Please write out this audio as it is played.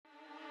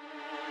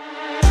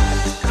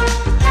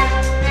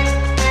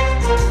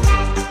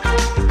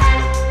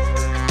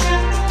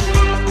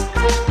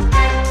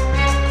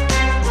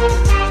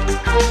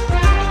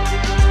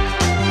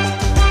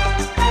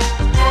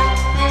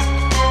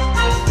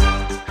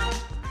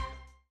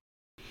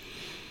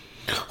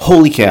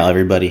Holy cow,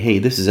 everybody. Hey,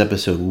 this is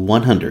episode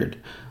 100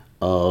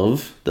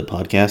 of the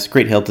podcast.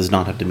 Great health does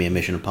not have to be a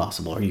mission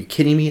impossible. Are you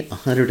kidding me?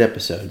 100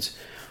 episodes.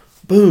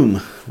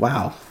 Boom.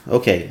 Wow.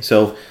 Okay,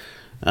 so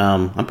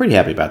I'm pretty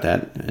happy about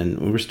that.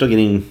 And we're still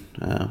getting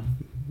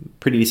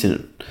pretty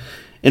decent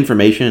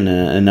information,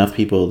 enough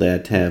people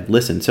that have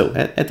listened. So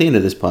at the end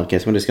of this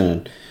podcast, I'm just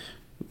going to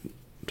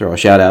throw a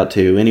shout out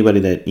to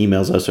anybody that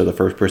emails us or the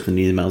first person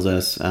that emails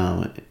us.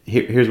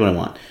 Here's what I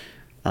want.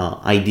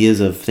 Ideas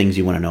of things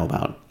you want to know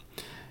about.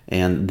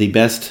 And the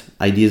best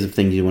ideas of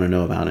things you want to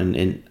know about,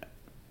 and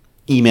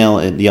email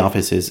at the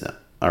office is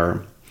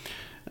our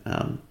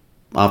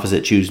office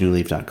at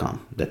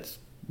choosenewleaf.com. That's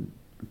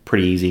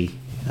pretty easy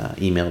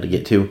email to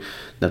get to.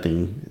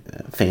 Nothing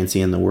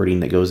fancy in the wording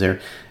that goes there.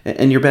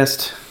 And your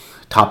best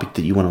topic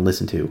that you want to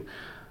listen to,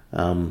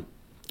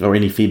 or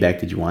any feedback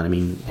that you want. I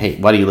mean, hey,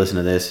 why do you listen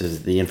to this?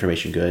 Is the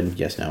information good?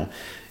 Yes, no.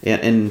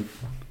 And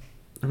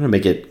I'm going to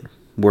make it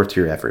worth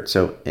your effort.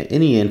 So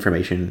any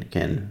information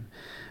can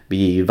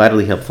be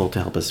vitally helpful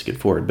to help us get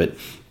forward. But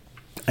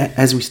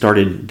as we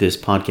started this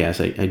podcast,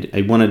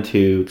 I wanted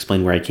to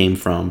explain where I came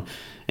from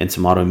and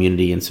some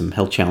autoimmunity and some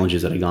health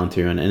challenges that I've gone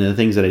through and the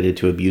things that I did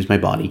to abuse my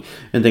body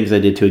and things I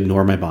did to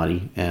ignore my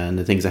body and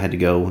the things I had to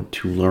go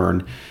to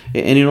learn.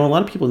 And, a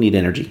lot of people need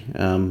energy.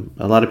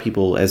 A lot of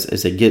people, as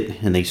they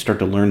get and they start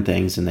to learn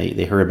things and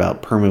they hear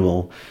about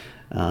permeable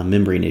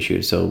membrane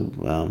issues. So,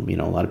 a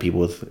lot of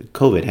people with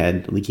COVID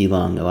had leaky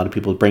lung. A lot of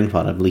people with brain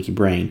fog have leaky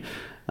brain.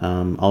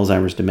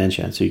 Alzheimer's,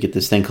 dementia. So you get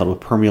this thing called a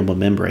permeable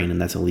membrane,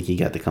 and that's a leaky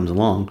gut that comes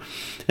along.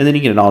 And then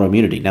you get an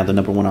autoimmunity. Now, the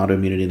number one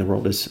autoimmunity in the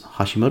world is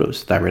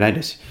Hashimoto's,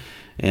 thyroiditis,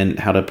 and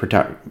how to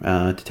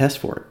to test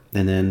for it.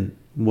 And then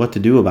what to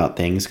do about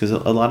things, because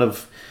a lot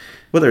of,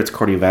 whether it's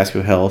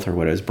cardiovascular health or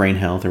whether it's brain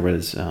health or whether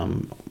it's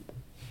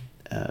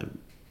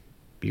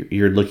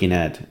you're looking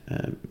at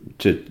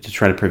to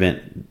try to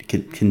prevent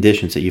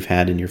conditions that you've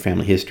had in your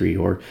family history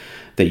or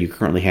that you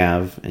currently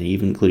have, and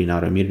even including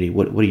autoimmunity,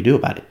 what do you do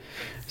about it?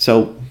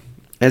 So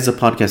as the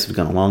podcast has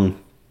gone along,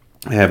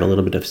 I have a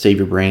little bit of Save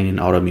Your Brain and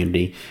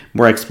autoimmunity,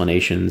 more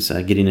explanations,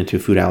 getting into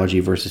food allergy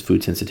versus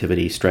food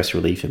sensitivity, stress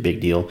relief, a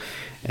big deal,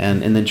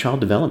 and then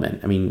child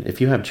development. I mean, if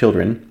you have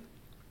children,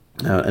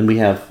 and we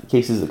have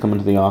cases that come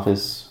into the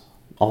office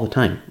all the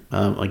time,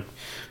 like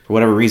for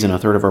whatever reason, a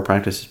third of our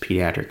practice is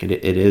pediatric, and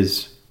it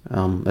is,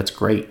 that's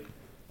great.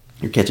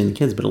 You're catching the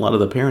kids, but a lot of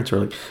the parents are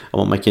like, I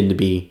want my kid to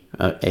be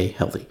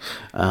healthy.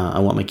 I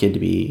want my kid to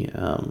be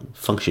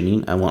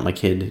functioning. I want my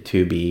kid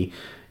to be,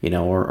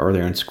 or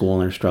they're in school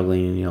and they're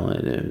struggling.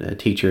 A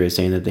teacher is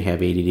saying that they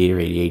have ADD or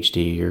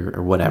ADHD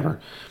or whatever.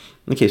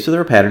 Okay, so there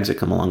are patterns that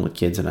come along with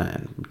kids, and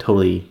I'm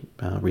totally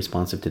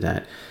responsive to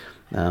that.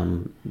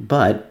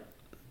 But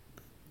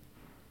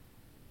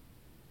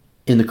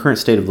in the current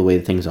state of the way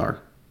that things are,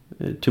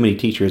 too many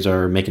teachers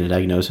are making a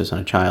diagnosis on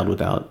a child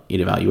without an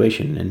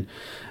evaluation. And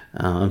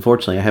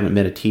unfortunately, I haven't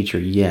met a teacher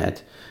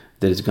yet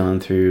that has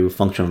gone through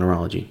functional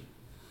neurology.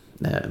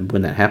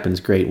 When that happens,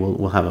 great.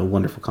 We'll have a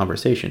wonderful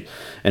conversation,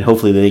 and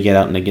hopefully they get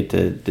out and they get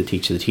to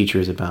teach the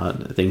teachers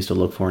about things to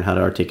look for and how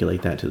to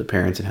articulate that to the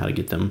parents and how to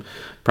get them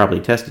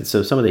properly tested.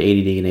 So some of the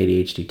ADD and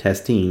ADHD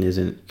testing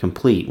isn't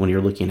complete when you're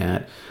looking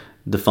at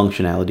the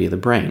functionality of the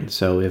brain.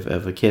 So if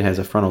a kid has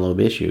a frontal lobe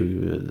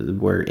issue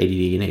where ADD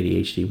and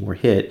ADHD were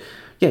hit,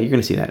 yeah, you're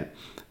going to see that.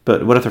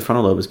 But what if their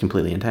frontal lobe is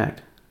completely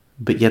intact,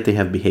 but yet they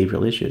have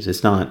behavioral issues?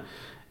 It's not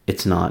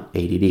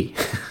ADD.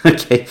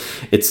 Okay,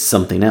 it's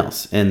something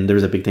else. And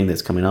there's a big thing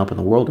that's coming up in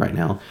the world right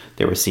now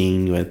that we're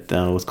seeing with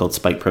what's called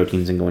spike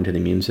proteins and going to the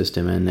immune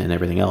system and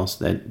everything else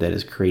that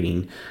is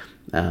creating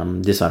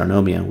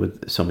dysautonomia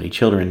with so many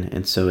children.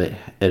 And so it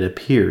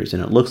appears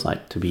and it looks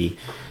like to be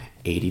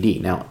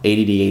ADD. Now,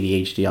 ADD,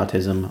 ADHD,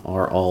 autism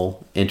are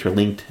all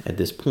interlinked at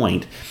this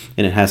point,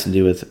 and it has to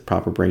do with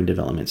proper brain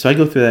development. So I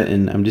go through that,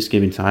 and I'm just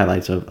giving some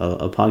highlights of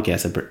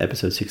podcast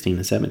episode 16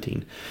 and 17.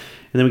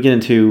 And then we get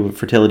into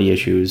fertility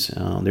issues.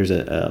 There's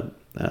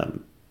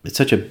it's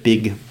such a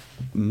big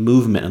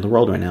movement in the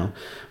world right now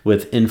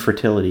with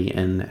infertility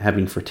and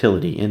having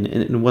fertility. And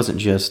it wasn't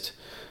just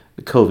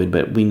COVID,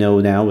 but we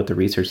know now with the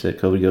research that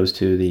COVID goes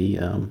to the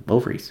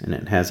ovaries and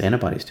it has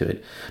antibodies to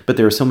it. But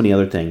there are so many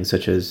other things,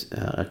 such as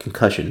a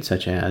concussion,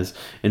 such as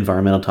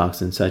environmental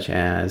toxins, such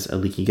as a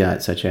leaky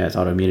gut, such as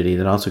autoimmunity,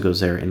 that also goes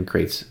there and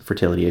creates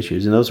fertility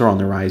issues. And those are on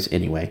the rise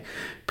anyway,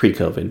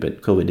 pre-COVID,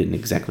 but COVID didn't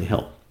exactly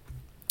help.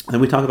 Then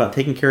we talk about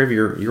taking care of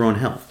your own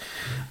health.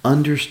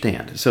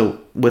 Understand. So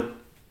with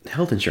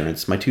health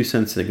insurance, my 2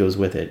 cents that goes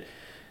with it,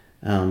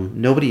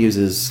 nobody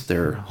uses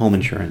their home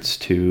insurance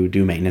to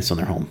do maintenance on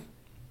their home.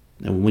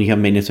 When you have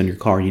maintenance on your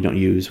car, you don't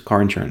use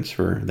car insurance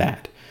for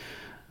that.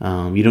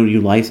 You don't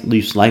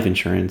use life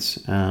insurance,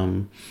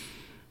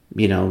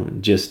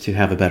 just to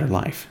have a better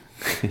life.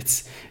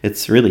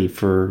 It's really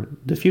for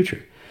the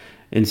future.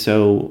 And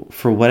so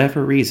for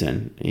whatever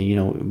reason,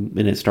 and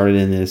it started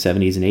in the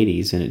 70s and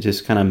 80s, and it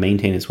just kind of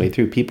maintained its way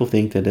through. People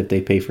think that if they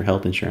pay for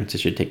health insurance, it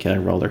should take care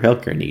of all their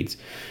healthcare needs,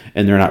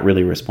 and they're not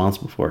really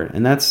responsible for it.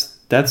 And that's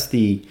that's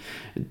the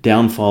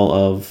downfall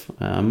of,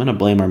 I'm going to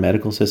blame our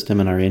medical system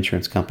and our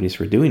insurance companies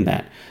for doing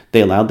that.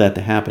 They allowed that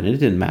to happen. It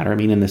didn't matter. I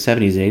mean, in the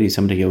 70s and 80s,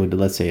 somebody go to,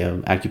 let's say,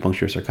 an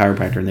acupuncturist or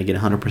chiropractor, and they get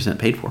 100%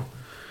 paid for.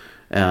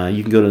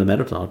 You can go to the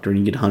medical doctor and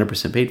you get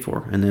 100% paid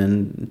for. And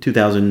then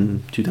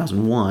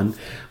 2001,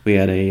 we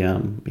had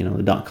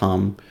the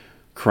dot-com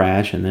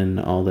crash, and then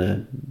all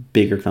the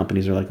bigger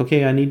companies are like,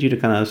 okay, I need you to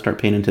kind of start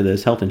paying into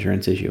this health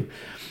insurance issue.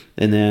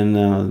 And then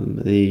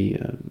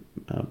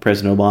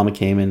President Obama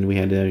came, and we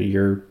had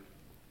your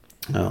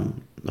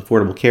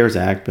Affordable Cares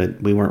Act,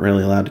 but we weren't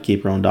really allowed to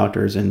keep our own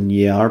doctors. And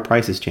yeah, our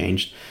prices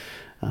changed.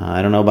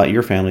 I don't know about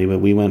your family, but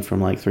we went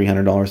from like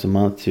 $300 a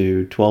month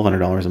to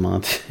 $1,200 a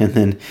month. And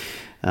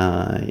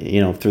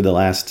then, through the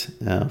last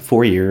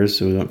 4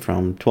 years, we went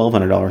from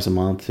 $1,200 a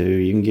month to,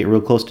 you can get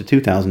real close to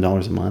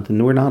 $2,000 a month.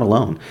 And we're not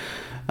alone.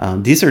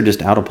 These are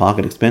just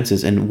out-of-pocket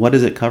expenses. And what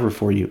does it cover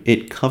for you?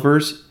 It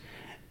covers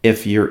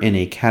if you're in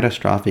a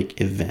catastrophic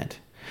event.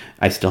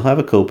 I still have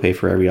a copay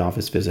for every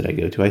office visit I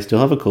go to. I still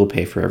have a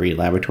copay for every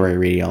laboratory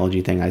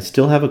radiology thing. I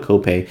still have a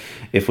copay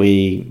if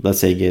we, let's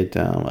say, get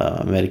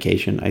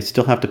medication. I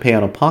still have to pay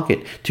out of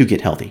pocket to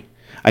get healthy.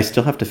 I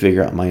still have to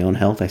figure out my own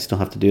health. I still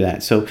have to do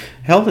that. So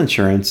health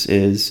insurance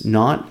is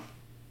not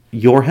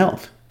your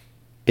health.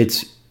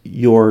 It's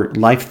your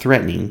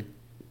life-threatening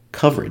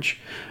coverage.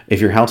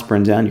 If your house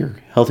burns down,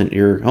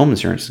 your home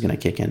insurance is going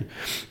to kick in.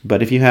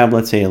 But if you have,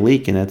 let's say, a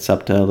leak and it's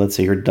up to, let's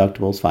say, your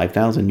deductible is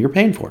 $5,000, you're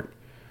paying for it.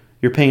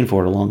 You're paying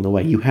for it along the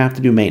way. You have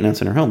to do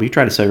maintenance on your home. If you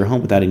try to sell your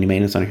home without any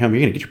maintenance on your home,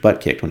 you're going to get your butt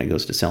kicked when it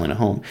goes to selling a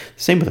home.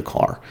 Same with a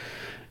car.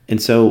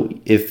 And so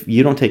if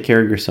you don't take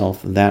care of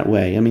yourself that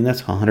way, I mean,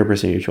 that's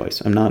 100% your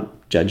choice. I'm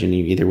not judging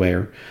you either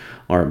way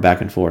or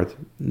back and forth.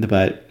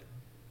 But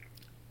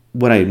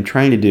what I'm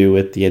trying to do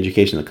with the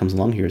education that comes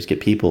along here is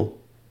get people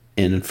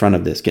in front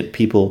of this, get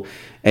people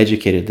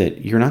educated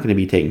that you're not going to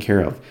be taken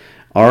care of.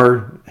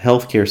 Our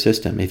healthcare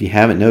system, if you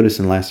haven't noticed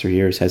in the last 3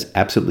 years, has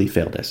absolutely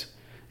failed us.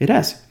 It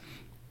has.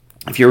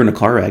 If you're in a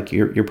car wreck,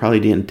 you're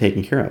probably getting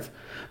taken care of.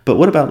 But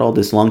what about all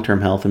this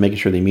long-term health and making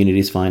sure the immunity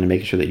is fine and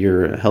making sure that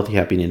you're a healthy,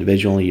 happy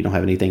individual and you don't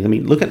have anything? I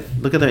mean, look at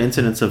the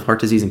incidence of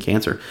heart disease and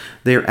cancer.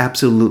 They're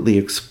absolutely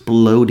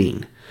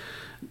exploding.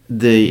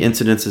 The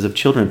incidences of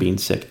children being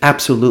sick,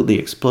 absolutely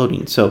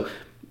exploding. So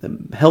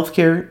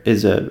healthcare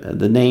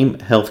the name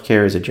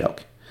healthcare is a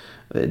joke.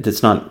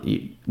 It's not,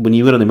 when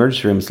you go to the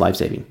emergency room, it's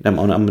life-saving. I'm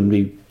going to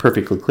be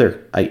perfectly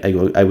clear.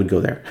 I would go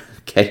there.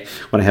 Okay,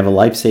 when I have a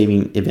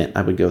life-saving event,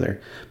 I would go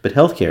there. But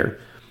healthcare,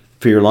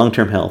 for your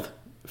long-term health,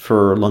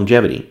 for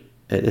longevity,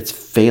 it's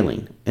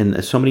failing.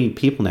 And so many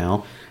people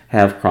now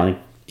have chronic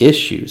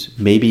issues.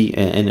 Maybe,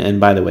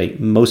 and by the way,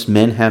 most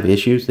men have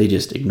issues. They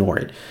just ignore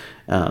it.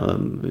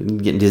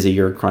 Getting dizzy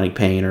or chronic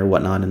pain or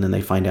whatnot, and then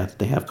they find out that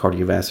they have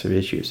cardiovascular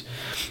issues.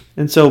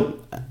 And so,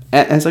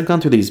 as I've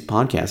gone through these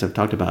podcasts, I've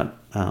talked about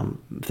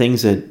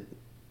things that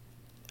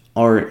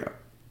are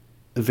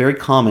very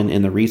common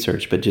in the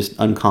research, but just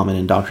uncommon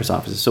in doctors'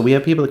 offices. So we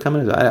have people that come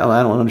in and say,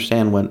 I don't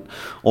understand what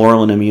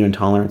oral and immune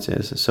intolerance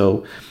is.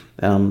 So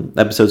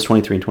episodes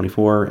 23 and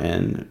 24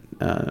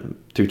 and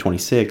through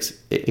 26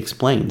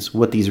 explains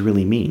what these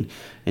really mean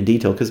in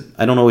detail, because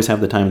I don't always have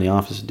the time in the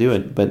office to do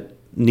it, but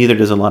neither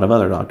does a lot of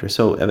other doctors.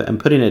 So I'm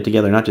putting it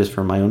together not just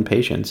for my own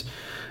patients,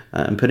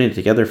 I'm putting it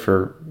together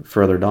for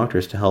other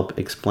doctors to help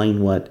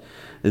explain what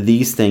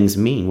these things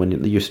mean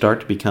when you start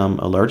to become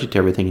allergic to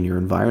everything in your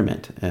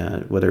environment,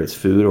 whether it's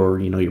food or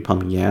you're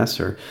pumping gas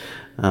or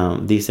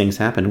these things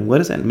happen. What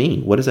does that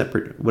mean? What does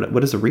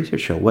the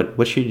research show?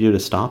 What should you do to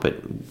stop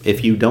it?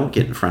 If you don't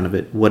get in front of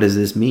it, what does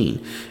this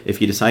mean?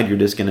 If you decide you're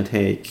just going to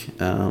take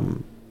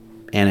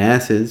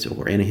antacids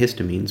or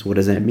antihistamines, what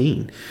does that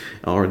mean?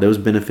 Are those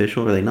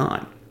beneficial or are they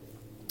not?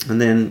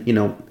 And then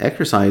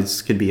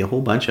exercise could be a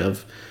whole bunch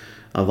of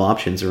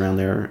options around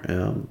there.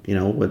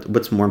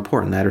 What's more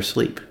important, that or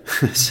sleep?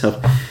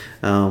 So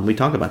we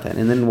talk about that,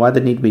 and then why the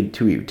need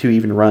to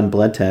even run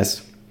blood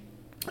tests,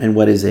 and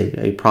what is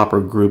a proper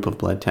group of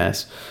blood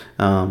tests.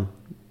 I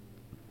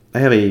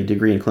have a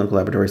degree in clinical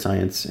laboratory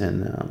science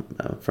and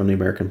from the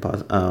American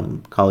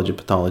College of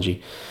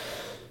Pathology,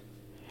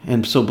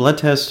 and so blood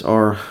tests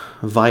are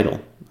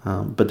vital,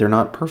 but they're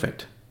not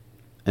perfect.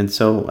 And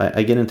so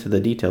I get into the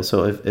details.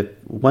 So if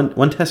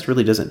one test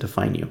really doesn't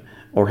define you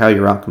or how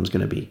your outcome is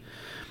going to be.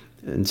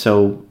 And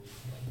so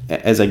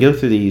as I go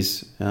through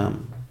these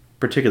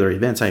particular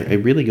events, I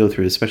really go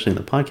through, especially in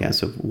the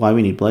podcast, of why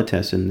we need blood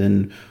tests and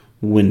then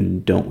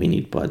when don't we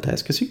need blood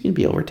tests, because you can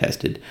be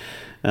over-tested.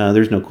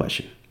 There's no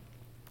question.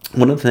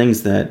 One of the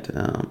things that,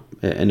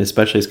 and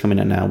especially is coming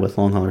out now with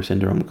long hauler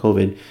syndrome,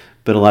 COVID,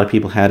 but a lot of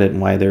people had it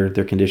and why their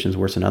conditions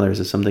worse than others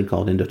is something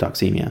called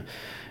endotoxemia.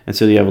 And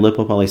so you have a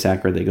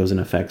lipopolysaccharide that goes and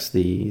affects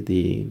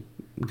the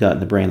gut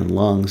and the brain and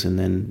lungs, and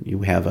then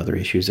you have other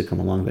issues that come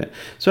along with it.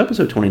 So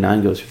episode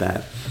 29 goes through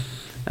that.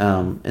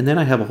 And then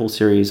I have a whole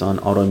series on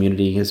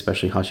autoimmunity,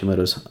 especially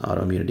Hashimoto's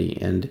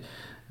autoimmunity. And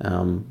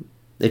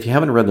if you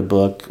haven't read the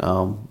book,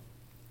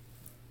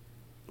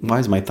 Why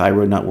is My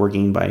Thyroid Not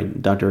Working by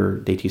Dr.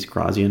 Datis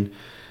Karazian,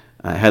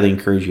 I highly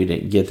encourage you to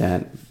get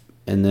that.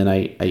 and then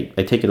I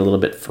take it a little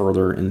bit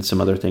further in some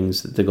other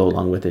things that go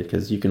along with it,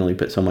 because you can only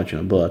put so much in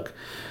a book.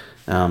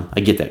 I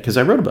get that, because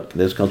I wrote a book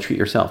that's called Treat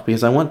Yourself,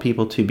 because I want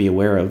people to be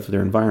aware of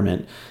their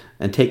environment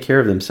and take care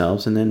of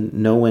themselves, and then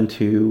know when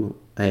to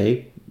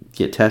A,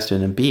 get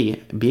tested, and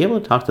B, be able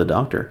to talk to the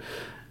doctor.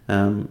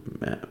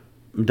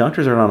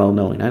 Doctors are not all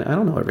knowing. I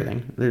don't know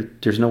everything.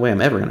 There's no way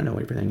I'm ever going to know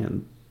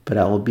everything, but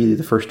I will be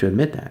the first to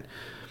admit that.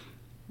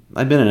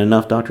 I've been in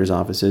enough doctors'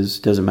 offices,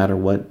 doesn't matter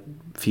what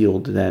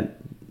field, that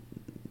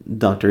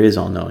doctor is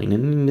all knowing.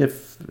 And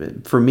if,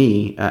 for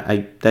me,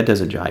 that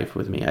doesn't jive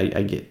with me.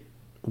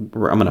 I'm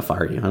going to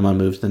fire you. I'm going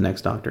to move to the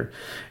next doctor.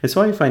 And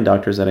so I find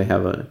doctors that I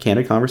have a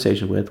candid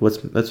conversation with.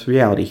 What's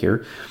reality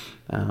here?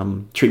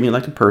 Treat me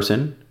like a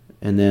person.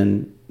 And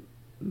then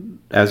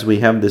as we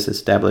have this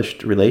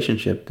established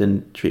relationship,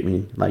 then treat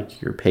me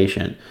like your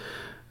patient.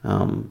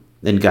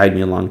 And guide me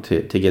along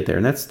to get there.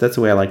 And that's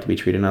the way I like to be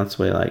treated. And that's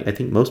the way I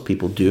think most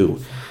people do.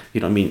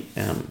 I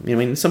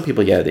mean, some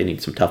people, they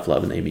need some tough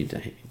love, and they need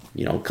to,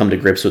 come to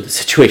grips with the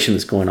situation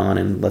that's going on,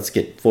 and let's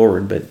get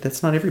forward. But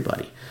that's not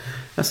everybody.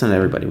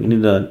 We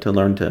need to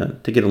learn to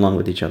get along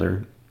with each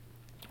other,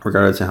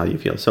 regardless of how you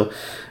feel. So,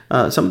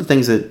 some of the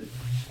things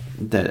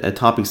that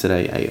topics that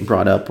I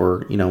brought up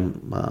were,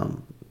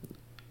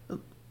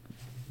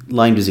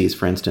 Lyme disease,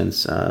 for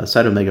instance,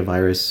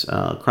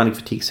 cytomegalovirus, chronic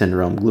fatigue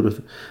syndrome,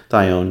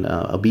 glutathione,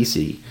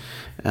 obesity,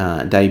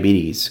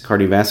 diabetes,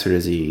 cardiovascular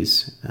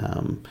disease,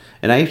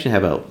 and I actually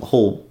have a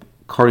whole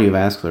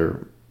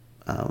cardiovascular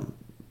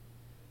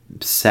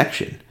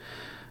section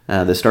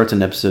that starts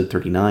in episode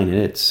 39, and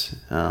it's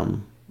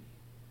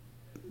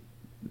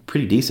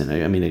pretty decent.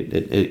 I mean,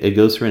 it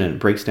goes through and it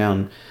breaks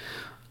down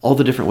all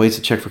the different ways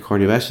to check for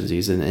cardiovascular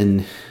disease,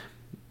 and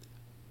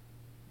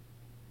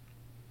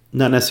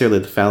not necessarily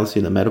the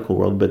fallacy of the medical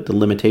world, but the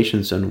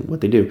limitations on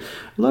what they do.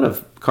 A lot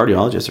of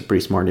cardiologists are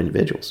pretty smart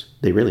individuals.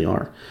 They really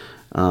are.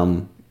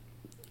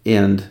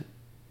 And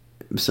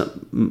so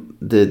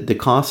the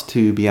cost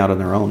to be out on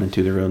their own and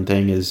do their own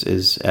thing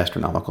is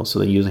astronomical. So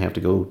they usually have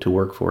to go to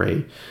work for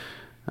a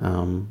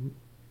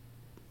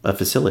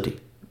facility.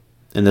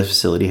 And the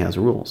facility has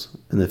rules.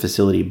 And the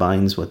facility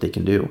binds what they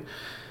can do.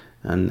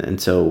 And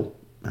so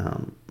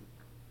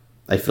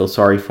I feel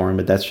sorry for them,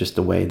 but that's just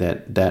the way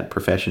that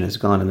profession has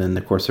gone. And then,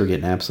 of course, they're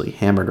getting absolutely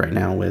hammered right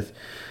now with,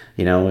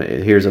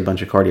 here's a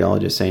bunch of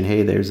cardiologists saying,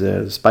 hey, there's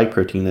a spike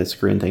protein that's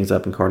screwing things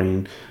up and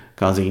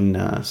causing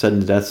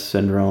sudden death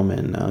syndrome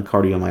and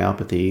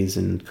cardiomyopathies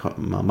and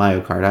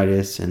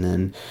myocarditis. And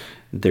then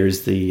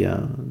there's the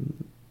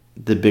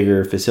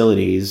bigger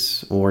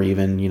facilities, or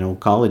even,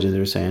 colleges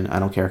that are saying, I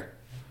don't care.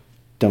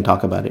 Don't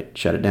talk about it.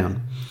 Shut it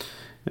down.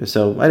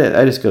 So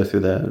I just go through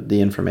the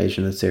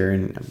information that's there,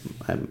 and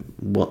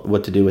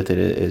what to do with it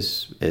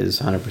is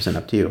 100%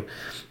 up to you.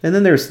 And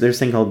then there's a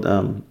thing called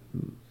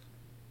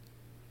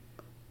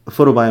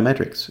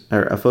photobiometrics,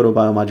 or a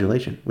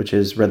photobiomodulation, which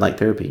is red light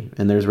therapy.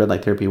 And there's red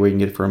light therapy where you can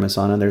get it from a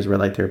sauna. There's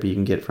red light therapy you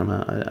can get from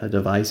a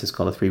device. It's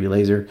called a 3V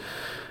laser,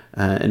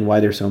 and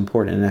why they're so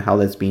important and how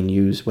that's being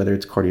used, whether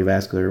it's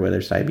cardiovascular, whether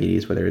it's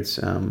diabetes, whether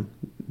it's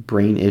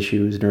brain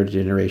issues,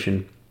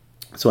 neurodegeneration.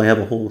 So I have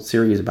a whole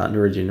series about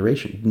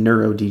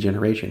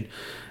neurodegeneration,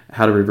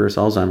 how to reverse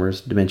Alzheimer's,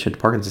 dementia,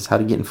 Parkinson's, how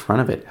to get in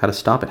front of it, how to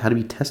stop it, how to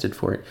be tested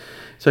for it.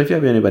 So if you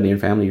have anybody in your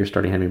family you're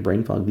starting having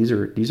brain fog, these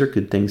are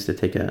good things to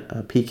take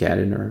a peek at,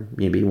 or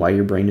maybe why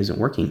your brain isn't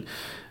working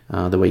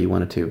the way you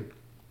want it to.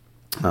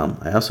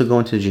 I also go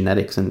into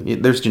genetics, and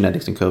there's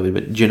genetics in COVID,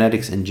 but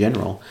genetics in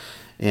general.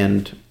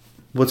 And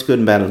what's good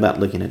and bad about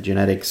looking at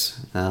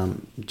genetics,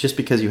 just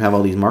because you have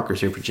all these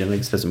markers here for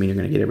genetics doesn't mean you're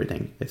going to get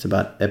everything. It's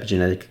about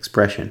epigenetic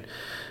expression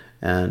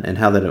and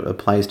how that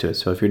applies to it.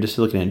 So if you're just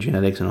looking at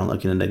genetics and not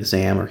looking at an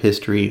exam or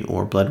history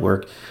or blood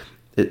work,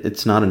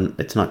 it's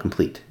not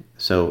complete.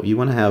 So you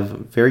want to have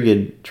very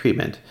good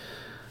treatment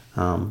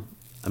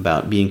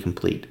about being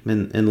complete.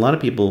 And a lot of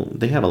people,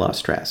 they have a lot of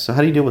stress. So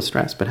how do you deal with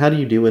stress? But how do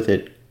you deal with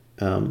it?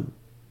 How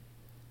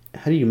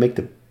do you make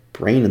the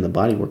brain and the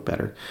body work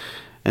better?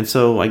 And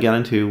so I got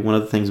into one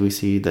of the things we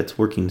see that's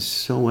working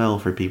so well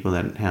for people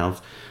that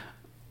have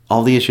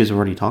all the issues I've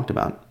already talked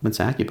about. It's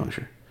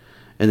acupuncture.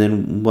 And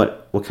then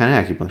what kind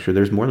of acupuncture?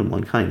 There's more than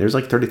one kind. There's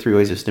like 33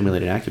 ways to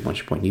stimulate an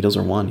acupuncture point. Needles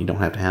are one. You don't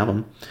have to have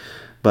them.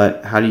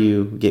 But how do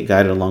you get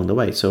guided along the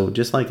way? So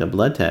just like a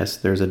blood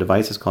test, there's a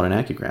device that's called an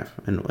acugraph.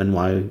 And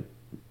why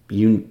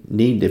you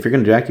need, if you're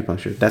going to do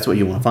acupuncture, that's what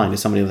you want to find, is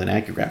somebody with an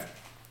acugraph.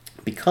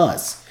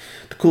 Because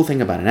the cool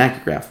thing about an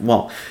acugraph,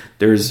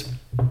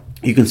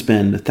 you can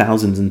spend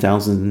thousands and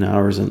thousands of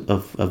hours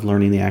of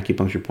learning the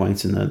acupuncture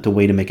points and the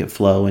way to make it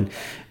flow. And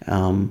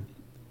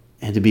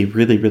to be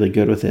really, really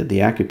good with it, the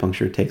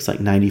acupuncture takes like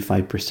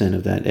 95%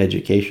 of that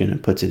education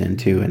and puts it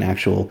into an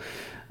actual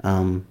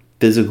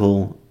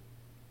physical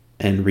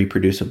and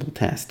reproducible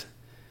test.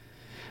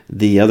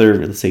 The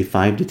other, let's say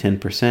 5 to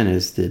 10%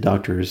 is the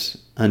doctor's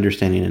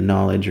understanding and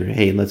knowledge, or,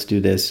 hey, let's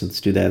do this,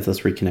 let's do that, let's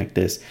reconnect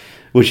this,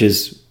 which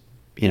is,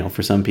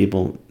 for some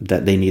people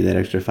that they need that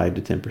extra 5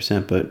 to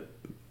 10%, but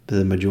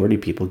the majority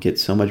of people get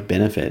so much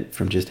benefit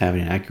from just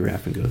having an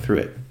AccuRef and go through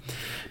it.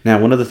 Now,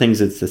 one of the things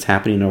that's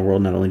happening in our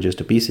world, not only just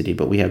obesity,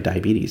 but we have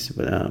diabetes,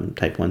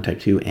 type 1,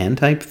 type 2, and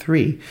type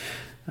 3,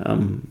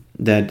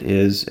 that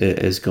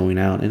is going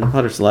out. And a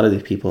lot of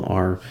these people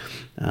are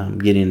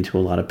getting into a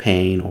lot of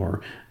pain,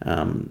 or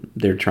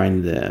they're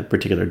trying the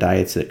particular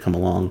diets that come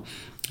along.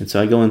 And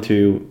so I go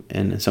into,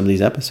 in some of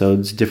these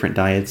episodes, different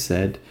diets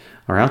that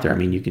are out there. I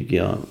mean, you could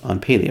go on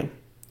paleo,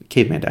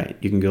 caveman diet.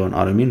 You can go on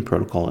autoimmune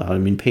protocol,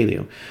 autoimmune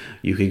paleo.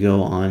 You could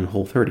go on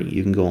Whole30.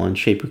 You can go on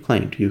Shape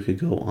Reclaimed. You could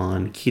go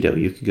on keto.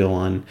 You could go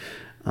on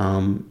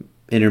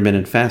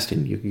intermittent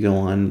fasting. You could go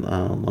on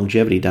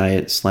longevity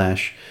diet /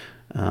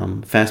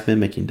 fast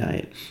mimicking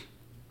diet.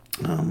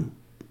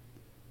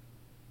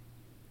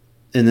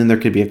 And then there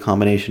could be a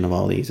combination of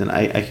all these. And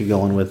I could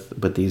go on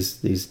with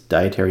these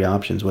dietary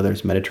options, whether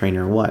it's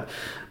Mediterranean or what.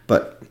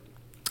 But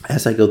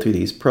as I go through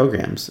these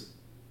programs,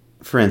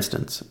 for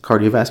instance,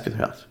 cardiovascular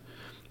health,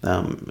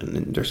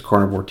 and there's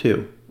carnivore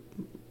too.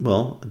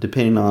 Well,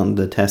 depending on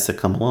the tests that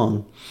come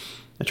along,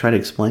 I try to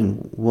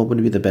explain what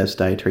would be the best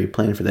dietary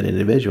plan for that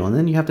individual. And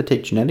then you have to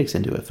take genetics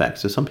into effect.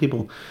 So some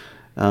people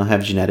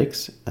have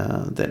genetics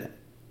that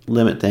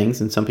limit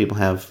things, and some people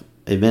have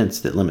events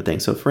that limit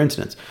things. So, for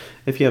instance,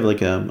 if you have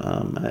like a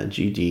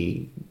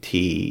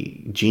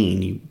GDT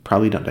gene, you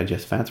probably don't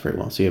digest fats very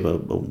well. So you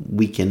have a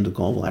weakened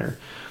gallbladder.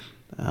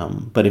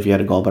 But if you had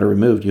a gallbladder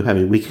removed, you have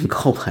a weakened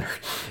gallbladder,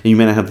 and you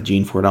may not have the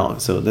gene for it all.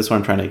 So that's what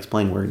I'm trying to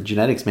explain, where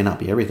genetics may not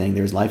be everything.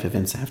 There's life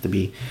events that have to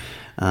be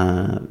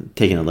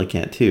taken a look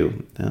at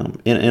too.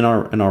 In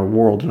our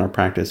world, in our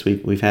practice,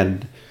 we've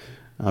had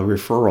a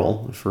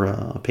referral for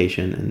a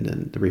patient, and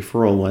then the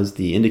referral was,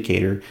 the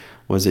indicator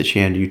was that she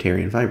had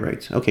uterine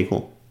fibroids. Okay,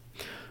 cool.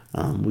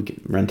 We can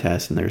run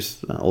tests, and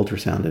there's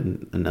ultrasound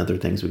and other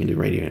things we can do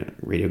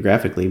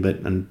radiographically. But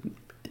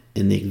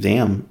in the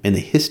exam, in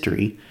the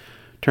history,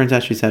 turns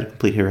out she's had a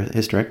complete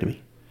hysterectomy.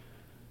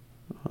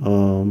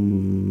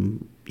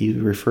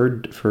 You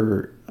referred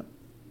for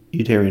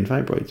uterine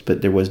fibroids,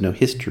 but there was no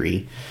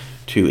history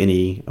to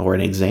any, or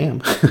an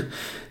exam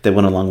that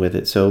went along with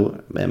it.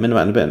 So I'm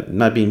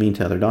not being mean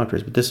to other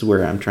doctors, but this is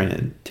where I'm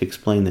trying to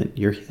explain that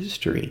your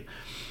history,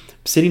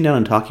 sitting down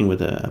and talking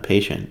with a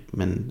patient,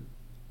 and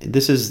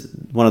this is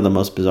one of the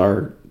most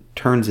bizarre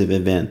turns of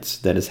events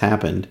that has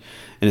happened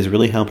and has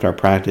really helped our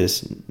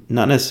practice.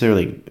 Not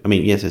necessarily, I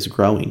mean, yes, it's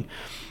growing,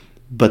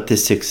 but the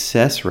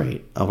success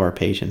rate of our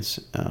patients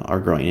are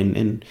growing.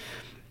 And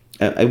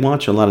I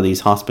watch a lot of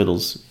these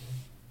hospitals,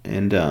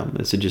 and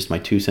this is just my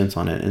 2 cents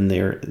on it, and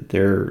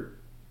they're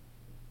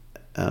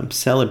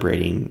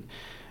celebrating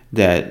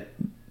that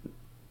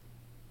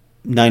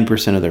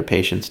 9% of their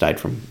patients died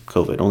from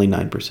COVID, only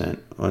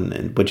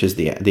 9%, which is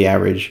the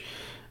average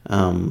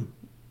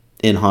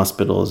in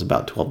hospital is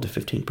about 12 to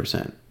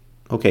 15%.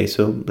 Okay,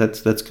 so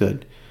that's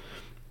good.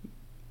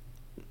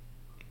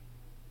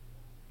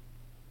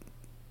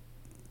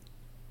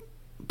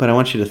 But I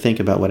want you to think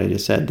about what I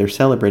just said. They're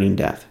celebrating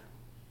death.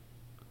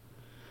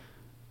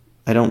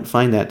 I don't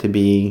find that to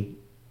be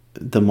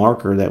the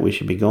marker that we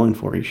should be going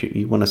for.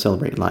 You want to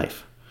celebrate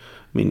life.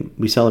 I mean,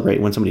 we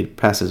celebrate when somebody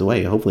passes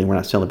away. Hopefully, we're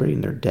not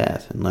celebrating their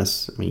death,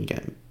 unless, I mean,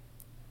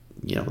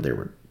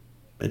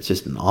 it's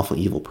just an awful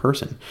evil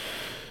person.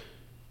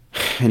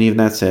 And even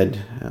that said,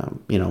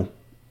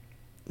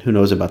 who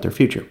knows about their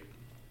future?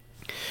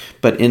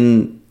 But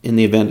in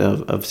the event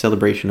of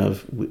celebration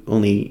of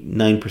only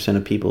 9%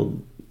 of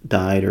people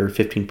died, or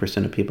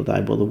 15% of people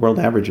died, well, the world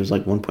average was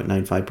like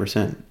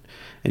 1.95%.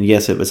 And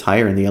yes, it was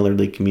higher in the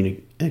elderly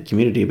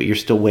community, but you're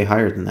still way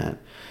higher than that.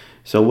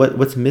 So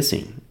what's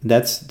missing?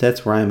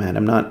 That's where I'm at.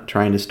 I'm not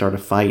trying to start a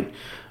fight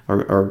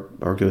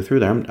or go through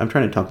there. I'm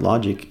trying to talk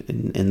logic,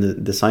 and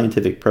the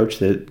scientific approach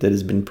that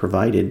has been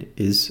provided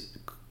is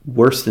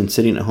worse than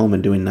sitting at home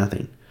and doing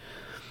nothing.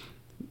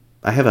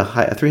 I have a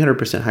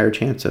 300% higher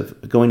chance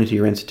of going into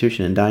your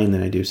institution and dying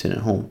than I do sitting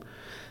at home.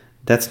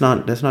 That's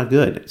not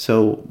good.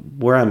 So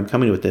where I'm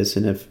coming with this,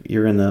 and if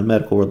you're in the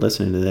medical world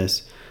listening to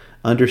this,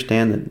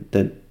 understand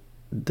that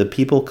the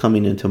people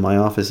coming into my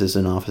offices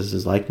and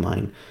offices like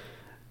mine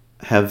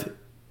have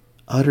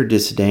utter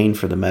disdain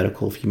for the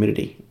medical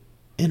community.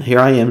 And here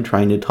I am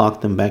trying to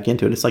talk them back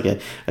into it. It's like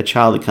a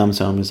child that comes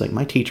home and is like,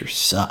 my teacher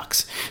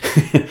sucks.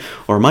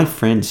 Or my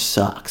friend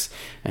sucks,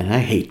 and I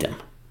hate them.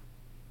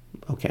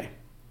 Okay.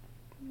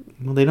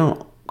 Well, they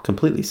don't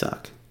completely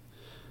suck.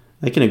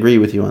 I can agree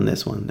with you on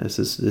this one. This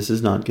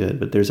is not good,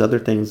 but there's other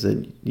things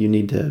that you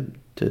need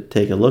to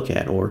take a look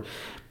at. Or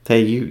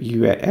say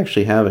you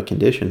actually have a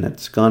condition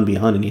that's gone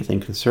beyond anything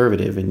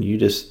conservative, and you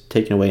just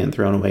taken away and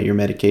thrown away your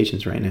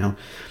medications right now,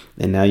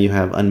 and now you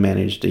have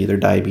unmanaged either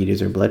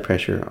diabetes or blood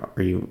pressure.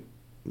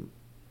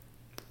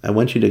 I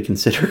want you to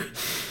consider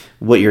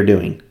what you're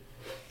doing,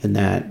 and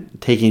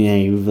that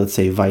taking let's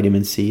say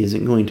vitamin C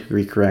isn't going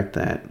to correct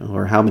that,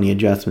 or how many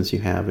adjustments you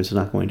have is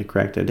not going to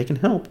correct that. They can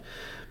help,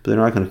 but they're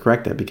not going to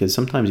correct that, because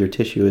sometimes your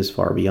tissue is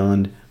far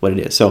beyond what it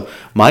is. So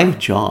my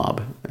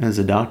job as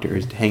a doctor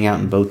is to hang out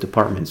in both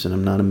departments, and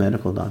I'm not a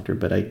medical doctor,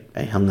 but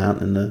I hung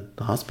out in the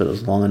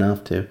hospitals long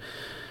enough to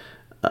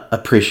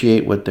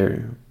appreciate what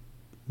they're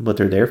what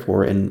they're there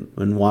for,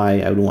 and why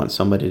I would want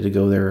somebody to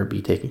go there or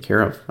be taken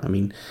care of. I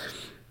mean,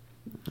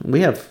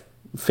 we have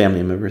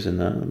family members in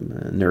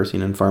the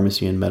nursing and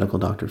pharmacy and medical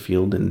doctor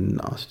field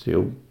and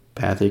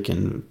osteopathic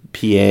and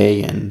PA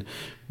and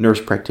nurse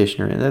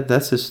practitioner, and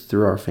that's just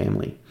through our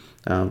family,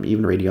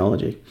 even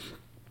radiology,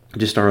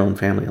 just our own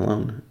family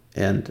alone.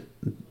 And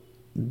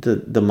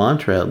the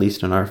mantra, at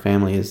least in our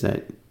family, is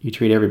that you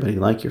treat everybody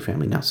like your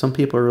family. Now, some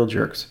people are real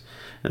jerks,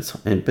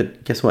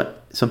 but guess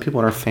what? Some people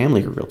in our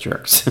family are real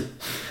jerks.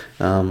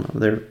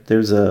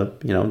 There's a,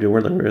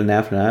 we're an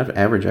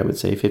average, I would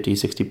say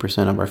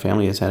 50-60% of our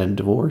family has had a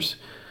divorce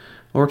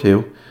or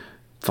two.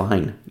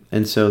 Fine.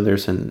 And so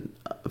there's some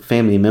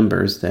family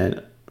members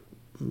that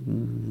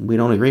we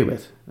don't agree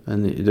with,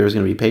 and there's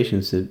going to be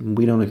patients that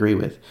we don't agree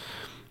with,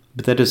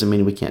 but that doesn't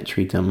mean we can't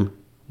treat them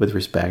with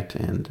respect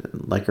and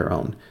like our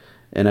own.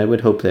 And I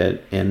would hope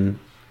that in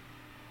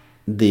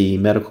the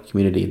medical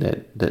community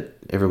that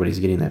everybody's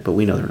getting that, but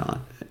we know they're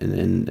not. And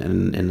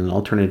in an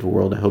alternative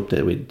world, I hope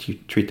that we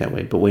treat that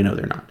way, but we know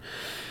they're not.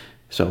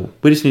 So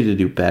we just need to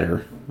do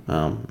better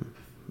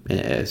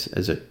as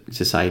a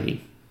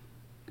society.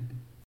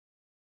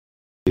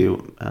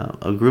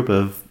 A group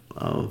of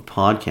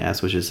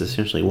podcasts, which is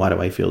essentially Why Do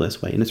I Feel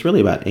This Way? And it's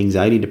really about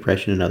anxiety,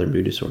 depression, and other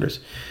mood disorders.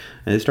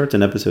 And it starts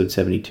in episode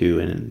 72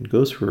 and it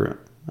goes for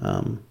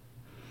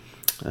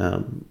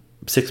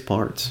 6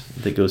 parts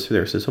that goes through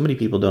there. So many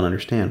people don't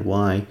understand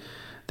why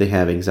they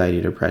have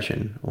anxiety,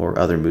 depression, or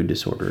other mood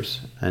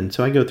disorders. And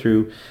so I go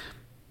through,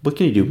 what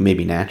can you do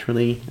maybe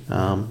naturally?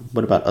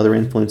 What about other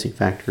influencing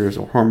factors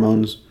or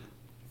hormones?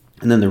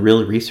 And then the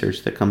real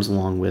research that comes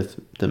along with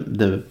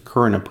the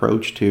current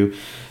approach to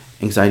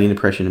anxiety,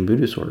 depression, and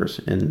mood disorders,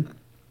 and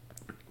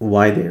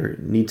why there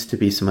needs to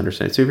be some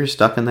understanding. So if you're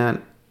stuck in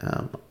that,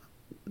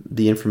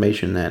 the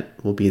information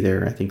that will be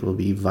there, I think, will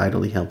be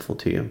vitally helpful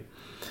to you.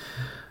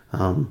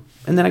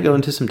 And then I go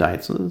into some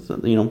diets,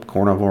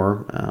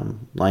 carnivore,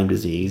 Lyme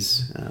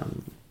disease.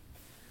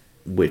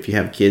 If you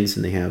have kids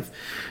and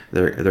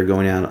they're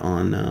going out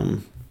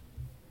on,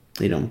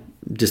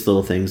 just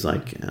little things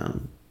like,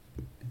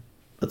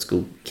 let's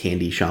go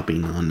candy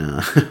shopping on,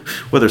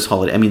 whether it's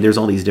holiday. I mean, there's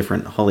all these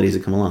different holidays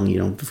that come along.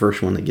 The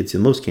first one that gets you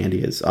the most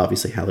candy is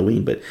obviously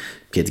Halloween, but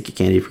kids get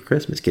candy for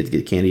Christmas, kids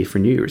get candy for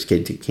New Year's,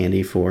 kids get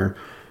candy for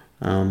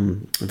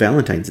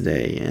Valentine's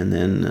Day, and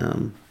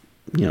then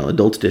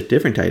adults get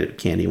different type of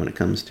candy when it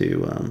comes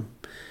to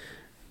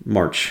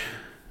March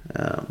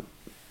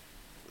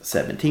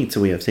 17th. So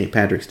we have St.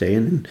 Patrick's Day,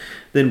 and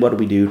then what do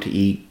we do to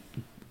eat,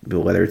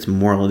 whether it's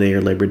Memorial Day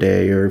or Labor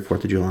Day or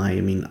 4th of July?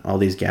 I mean, all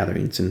these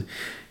gatherings, and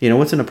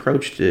what's an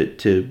approach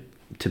to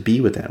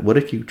be with that? What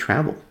if you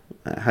travel?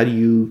 How do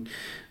you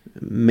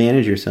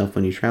manage yourself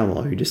when you travel?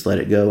 Or you just let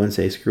it go and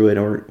say screw it,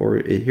 or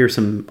here's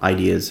some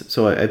ideas.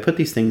 So I put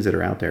these things that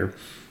are out there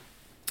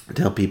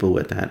to help people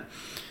with that.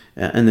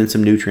 And then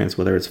some nutrients,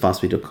 whether it's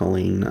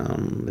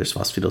phosphatidylcholine, there's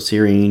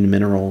phosphatidylserine,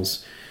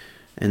 minerals,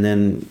 and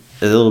then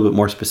a little bit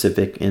more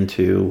specific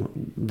into,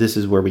 this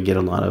is where we get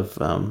a lot of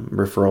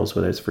referrals,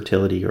 whether it's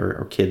fertility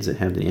or kids that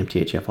have the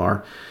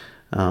MTHFR.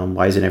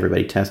 Why isn't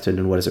everybody tested,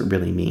 and what does it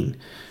really mean?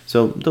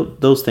 So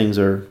those things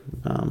are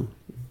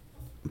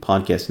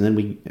podcasts, and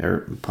then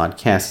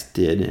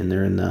podcasted, and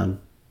they're in the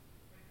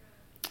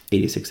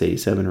 86,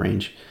 87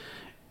 range.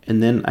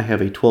 And then I have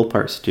a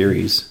 12-part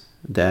series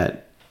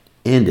that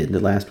ended, the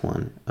last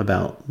one,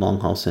 about long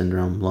hauler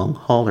syndrome,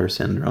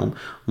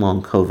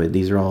 long COVID.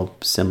 These are all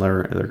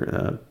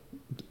similar,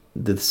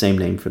 the same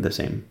name for the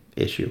same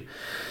issue.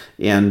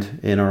 And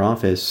in our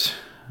office,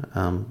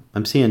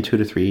 I'm seeing 2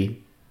 to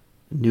 3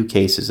 new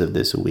cases of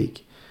this a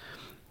week.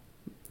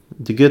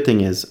 The good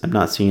thing is I'm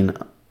not seeing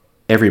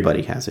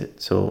everybody has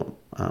it. So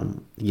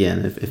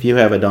again, if you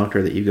have a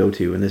doctor that you go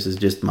to, and this is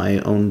just my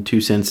own 2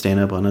 cents stand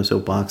up on a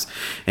soapbox,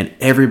 and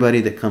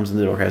everybody that comes in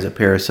the door has a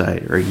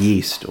parasite or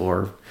yeast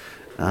or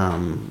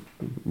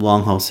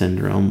long haul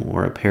syndrome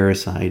or a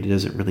parasite, it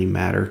doesn't really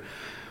matter.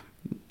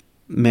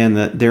 Man,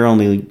 that they're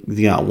only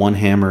got one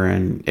hammer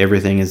and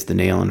everything is the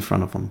nail in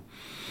front of them.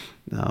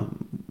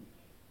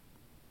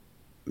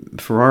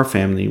 For our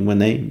family, when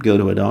they go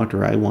to a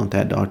doctor, I want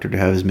that doctor to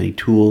have as many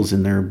tools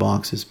in their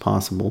box as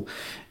possible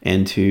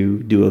and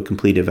to do a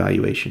complete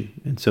evaluation.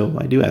 And so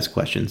I do ask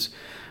questions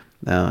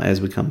as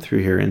we come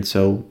through here. And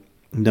so,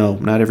 no,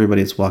 not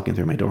everybody that's walking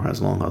through my door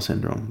has long haul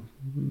syndrome.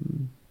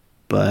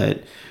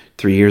 But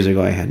 3 years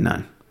ago, I had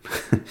none.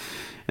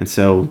 And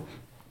so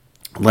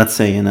let's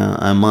say in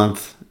a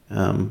month,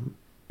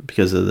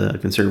 because of the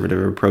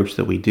conservative approach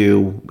that we do,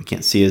 we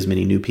can't see as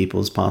many new people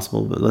as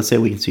possible. But let's say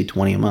we can see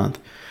 20 a month.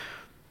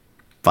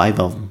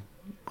 5 of them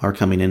are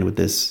coming in with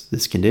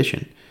this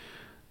condition.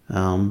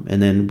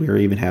 And then we're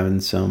even having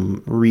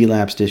some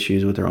relapsed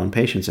issues with our own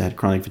patients that had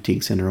chronic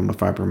fatigue syndrome or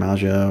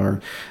fibromyalgia,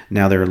 or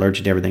now they're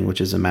allergic to everything, which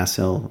is a mast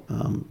cell,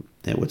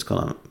 what's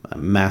called a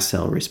mast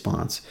cell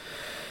response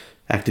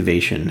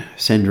activation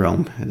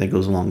syndrome that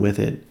goes along with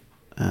it.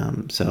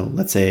 So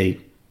let's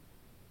say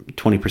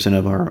 20%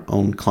 of our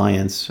own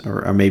clients,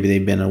 or maybe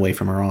they've been away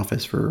from our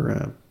office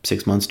for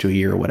 6 months to a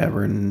year or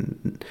whatever,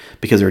 and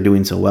because they were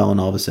doing so well, and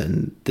all of a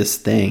sudden this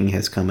thing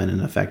has come in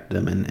and affected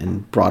them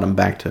and brought them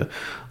back to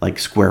like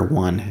square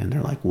one, and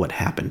they're like, what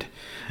happened?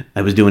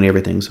 I was doing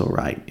everything so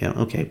right.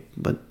 Okay,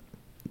 but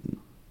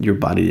your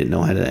body didn't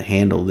know how to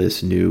handle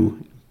this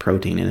new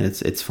protein, and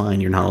it's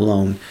fine. You're not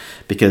alone,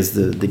 because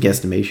the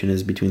guesstimation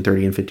is between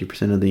 30 and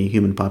 50% of the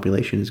human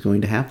population is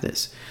going to have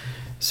this.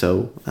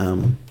 So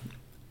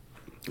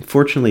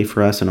fortunately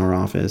for us in our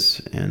office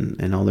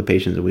and all the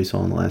patients that we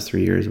saw in the last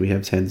 3 years, we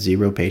have had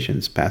 0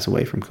 patients pass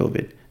away from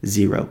COVID.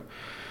 0.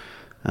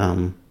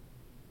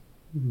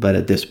 But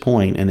at this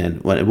point, and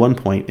then at one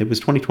point, it was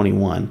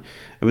 2021,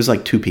 it was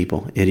like 2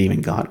 people had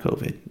even got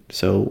COVID.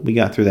 So we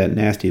got through that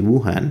nasty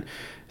Wuhan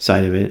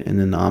side of it, and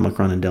then the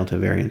Omicron and Delta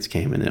variants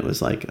came, and it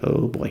was like,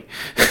 oh boy.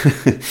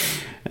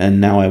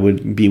 And now I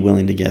would be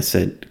willing to guess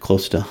that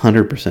close to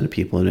 100% of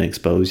people who have been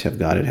exposed have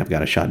got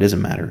a shot. It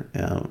doesn't matter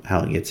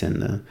how it gets in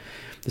the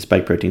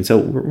spike protein. So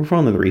we're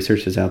following the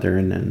research that's out there,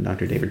 and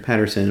Dr. David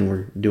Patterson,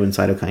 we're doing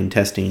cytokine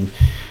testing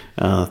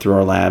through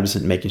our labs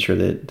and making sure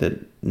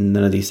that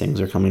none of these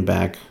things are coming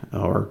back,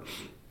 or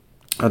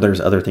there's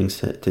other things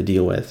to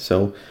deal with.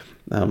 So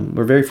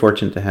we're very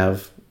fortunate to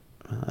have,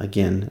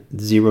 again,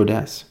 0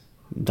 deaths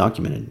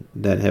documented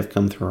that have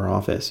come through our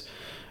office.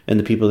 And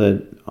the people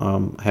that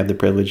have the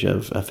privilege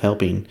of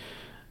helping,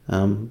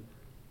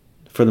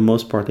 for the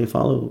most part, they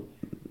follow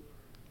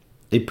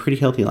a pretty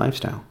healthy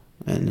lifestyle.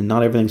 And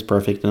not everything's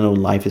perfect. I know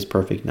life is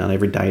perfect. Not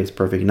every diet is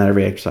perfect. Not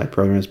every exercise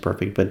program is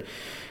perfect. But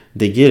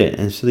they get it.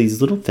 And so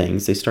these little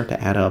things, they start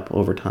to add up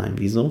over time.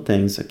 These little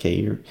things, okay,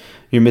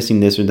 you're missing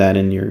this or that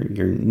in your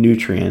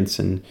nutrients,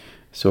 and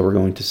so we're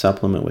going to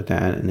supplement with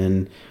that. And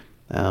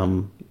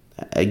then,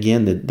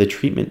 again, the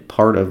treatment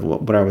part of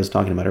what I was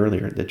talking about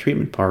earlier, the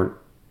treatment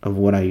part of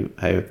what I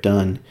have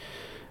done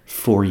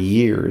for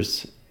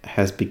years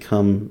has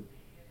become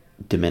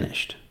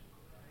diminished.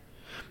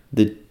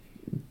 The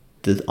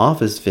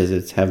office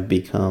visits have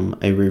become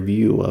a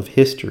review of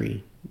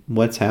history.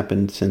 What's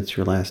happened since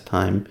your last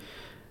time?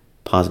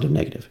 Positive,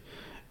 negative.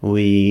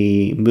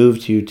 We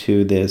moved you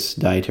to this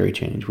dietary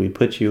change. We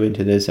put you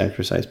into this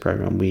exercise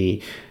program.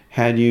 We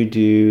had you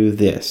do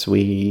this.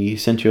 We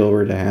sent you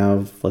over to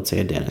have, let's say,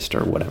 a dentist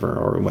or whatever,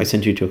 or I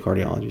sent you to a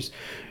cardiologist.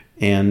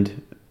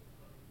 And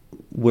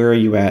where are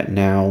you at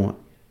now?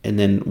 And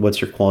then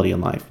what's your quality of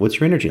life? What's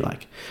your energy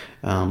like?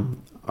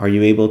 Are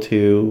you able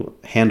to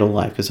handle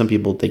life? Because some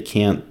people, they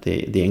can't,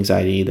 the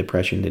anxiety,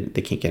 depression,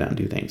 they can't get out and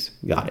do things.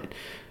 Got it.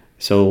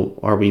 So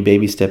are we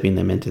baby stepping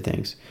them into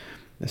things?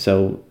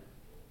 So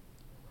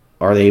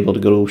are they able to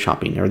go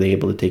shopping? Are they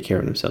able to take care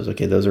of themselves?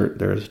 Okay, there's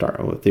a start.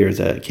 If there's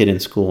a kid in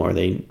school, are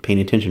they paying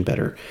attention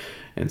better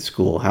in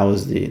school? How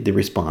is the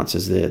response?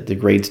 Is the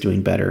grades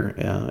doing better?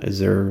 Is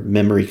their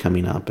memory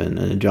coming up?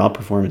 And job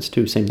performance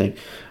too, same thing.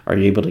 Are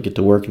you able to get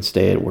to work and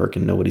stay at work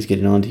and nobody's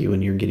getting on to you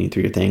and you're getting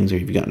through your things, or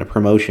you've gotten a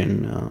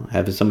promotion?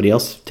 Have somebody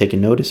else taken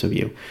notice of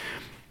you?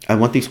 I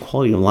want these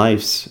quality of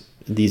lives,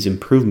 these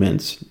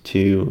improvements,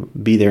 to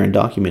be there and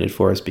documented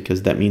for us,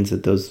 because that means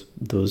that those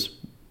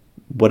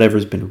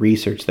whatever's been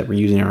researched that we're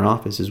using in our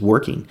office is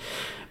working.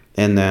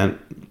 And that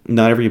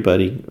not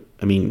everybody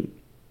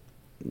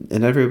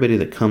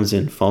that comes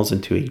in falls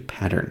into a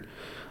pattern,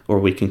 or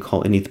we can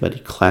call anybody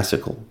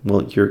classical.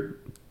 Well,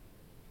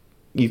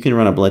 you can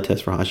run a blood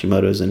test for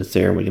Hashimoto's and it's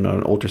there, and we can run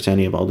an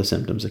ultrasound of all the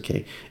symptoms.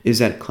 Okay, is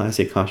that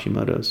classic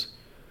Hashimoto's?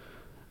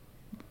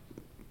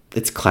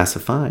 It's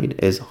classified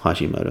as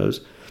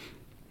Hashimoto's,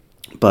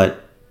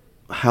 but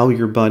how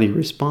your body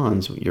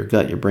responds, your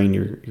gut, your brain,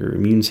 your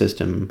immune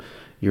system,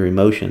 your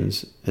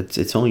emotions,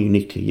 it's only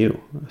unique to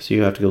you. So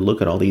you have to go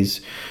look at all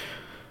these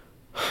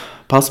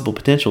possible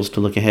potentials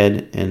to look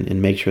ahead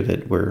and make sure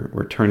that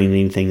we're turning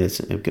anything that's,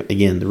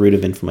 again, the root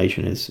of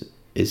inflammation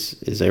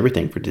is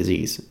everything for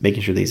disease,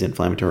 making sure these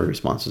inflammatory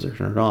responses are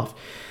turned off.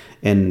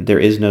 And there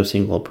is no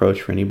single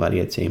approach for anybody.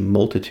 It's a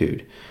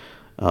multitude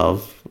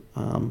of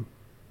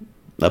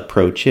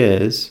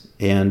approaches,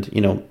 and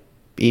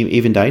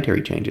even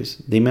dietary changes.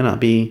 They may not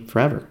be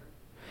forever.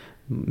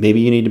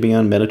 Maybe you need to be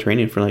on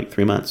Mediterranean for like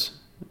 3 months,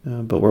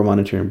 but we're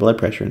monitoring blood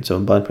pressure, and so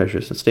blood pressure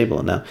is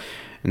stable.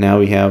 Now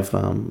we have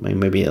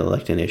maybe a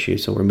lectin issue,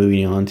 so we're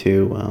moving on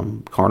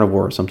to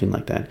carnivore or something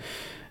like that.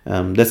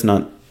 That's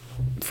not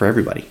for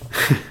everybody.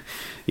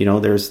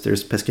 There's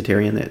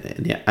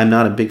pescatarian. Yeah, I'm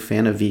not a big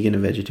fan of vegan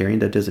and vegetarian.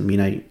 That doesn't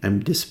mean I'm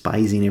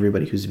despising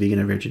everybody who's vegan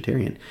or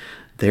vegetarian.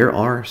 There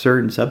are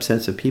certain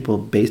subsets of people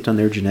based on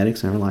their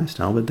genetics and their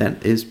lifestyle, but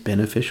that is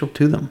beneficial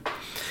to them.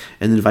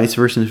 And then vice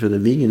versa for the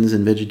vegans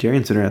and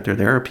vegetarians that are out there.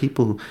 There are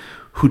people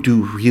who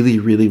do really,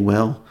 really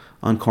well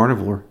on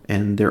carnivore,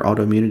 and their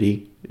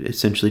autoimmunity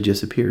essentially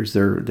disappears.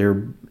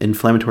 Their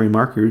inflammatory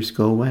markers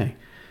go away.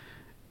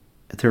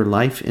 Their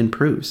life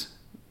improves.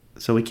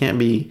 So it can't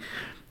be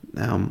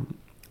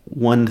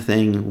one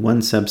thing,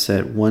 one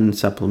subset, one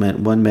supplement,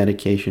 one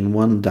medication,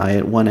 one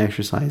diet, one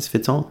exercise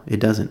fits all.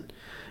 It doesn't.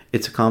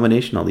 It's a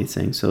combination of all these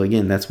things. So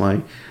again, that's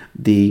why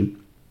the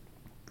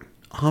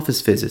office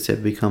visits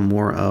have become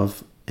more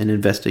of an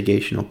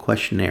investigational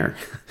questionnaire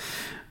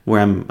where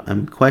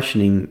I'm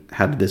questioning,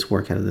 how did this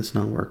work? How did this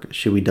not work?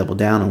 Should we double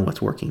down on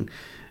what's working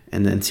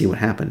and then see what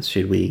happens?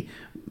 Should we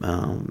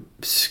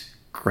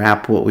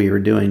scrap what we were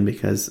doing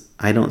because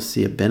I don't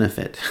see a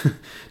benefit?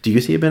 Do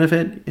you see a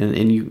benefit?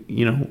 And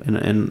you know,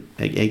 and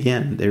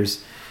again,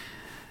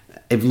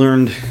 I've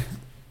learned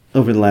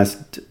over the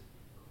last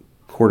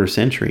quarter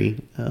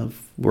century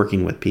of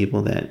working with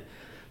people that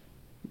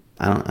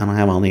I don't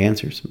have all the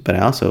answers, but I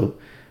also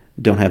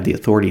don't have the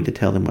authority to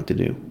tell them what to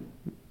do.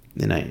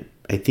 And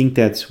I think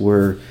that's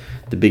where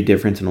the big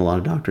difference in a lot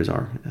of doctors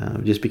are.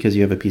 Just because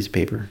you have a piece of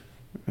paper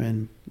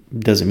and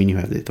doesn't mean you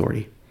have the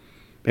authority.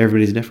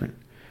 Everybody's different.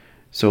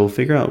 So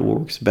figure out what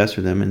works best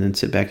for them and then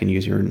sit back and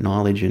use your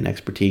knowledge and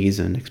expertise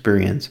and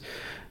experience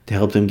to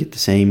help them get the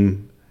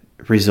same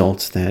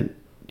results that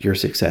your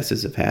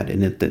successes have had.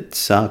 And that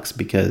sucks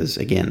because,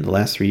 again, the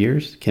last 3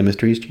 years,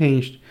 chemistry has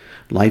changed.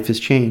 Life has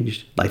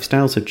changed.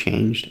 Lifestyles have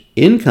changed.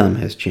 Income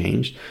has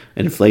changed.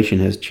 And inflation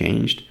has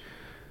changed.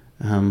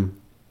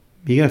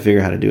 You got to figure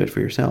out how to do it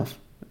for yourself.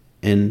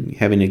 And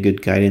having a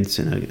good guidance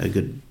and a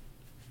good,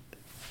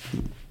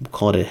 we'll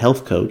call it a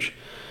health coach.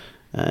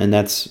 And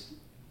that's,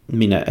 I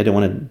mean, I don't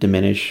want to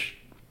diminish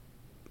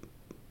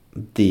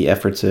the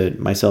efforts that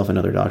myself and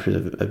other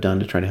doctors have done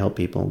to try to help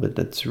people, but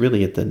that's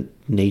really at the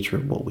nature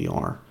of what we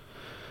are.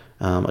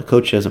 A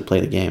coach doesn't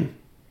play the game.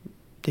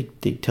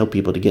 They tell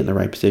people to get in the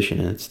right position,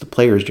 and it's the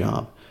player's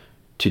job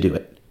to do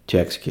it, to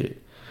execute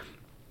it.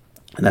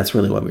 And that's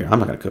really what we are. I'm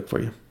not going to cook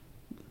for you.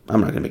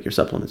 I'm not going to make your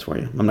supplements for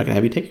you. I'm not going to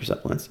have you take your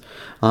supplements.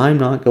 I'm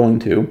not going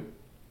to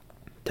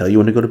tell you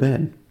when to go to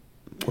bed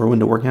or when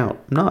to work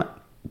out. I'm not.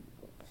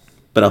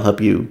 But I'll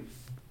help you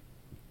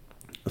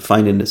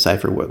find and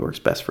decipher what works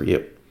best for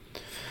you.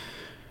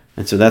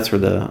 And so that's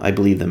where I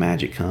believe the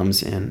magic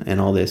comes and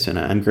all this. And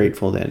I'm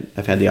grateful that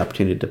I've had the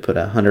opportunity to put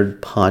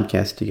 100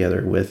 podcasts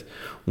together with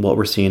what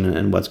we're seeing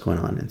and what's going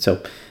on. And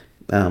so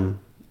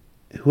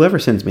whoever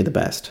sends me the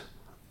best,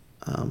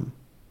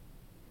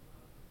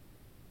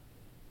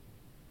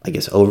 I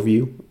guess,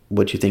 overview,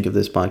 what you think of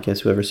this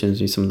podcast, whoever sends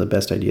me some of the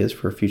best ideas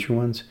for future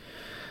ones,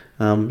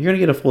 you're going to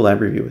get a full lab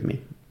review with me.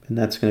 And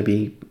that's going to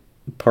be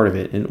part of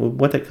it. And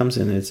what that comes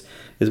in is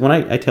when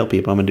I tell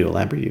people I'm going to do a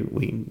lab review,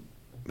 we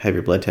have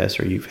your blood tests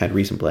or you've had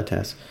recent blood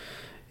tests.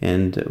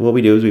 And what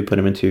we do is we put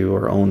them into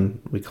our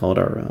own, we call it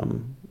our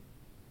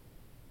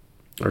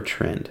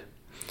trend.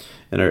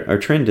 And our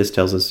trend just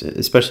tells us,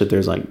 especially if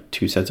there's like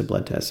 2 sets of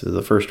blood tests. So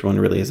the first one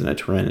really isn't a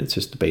trend, it's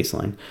just the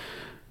baseline.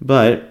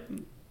 But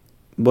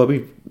what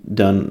we've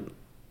done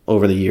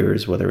over the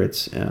years, whether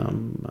it's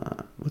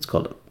what's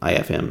called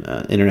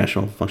IFM,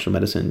 International Functional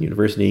Medicine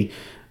University,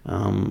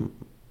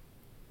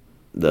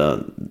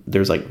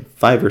 there's like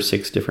 5 or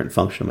 6 different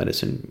functional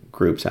medicine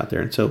groups out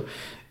there. And so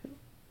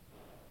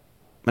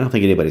I don't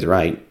think anybody's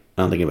right.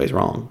 I don't think anybody's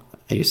wrong.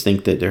 I just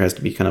think that there has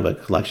to be kind of a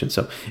collection.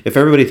 So if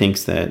everybody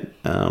thinks that,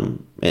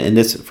 and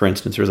this, for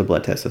instance, there's a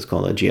blood test that's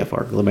called a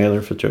GFR,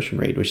 glomerular filtration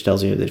rate, which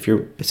tells you that if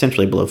you're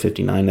essentially below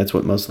 59, that's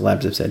what most of the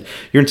labs have said,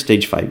 you're in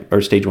stage 5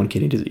 or stage 1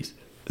 kidney disease.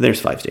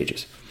 There's 5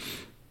 stages.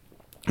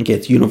 Okay,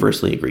 it's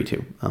universally agreed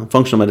to.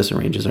 Functional medicine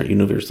ranges aren't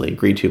universally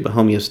agreed to, but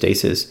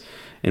homeostasis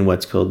and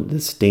what's called the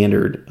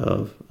standard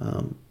of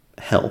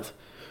health,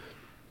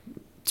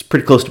 it's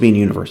pretty close to being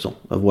universal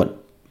of what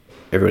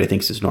everybody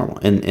thinks is normal.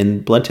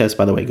 And blood tests,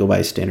 by the way, go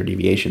by standard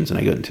deviations, and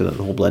I go into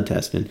the whole blood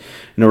test. And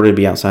in order to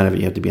be outside of it,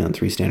 you have to be on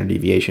 3 standard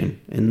deviation,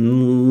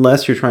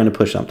 unless you're trying to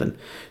push something.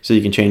 So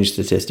you can change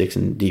statistics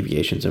and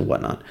deviations and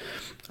whatnot.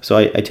 So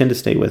I tend to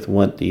stay with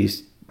what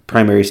these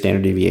primary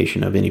standard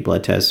deviation of any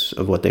blood tests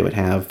of what they would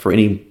have for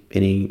any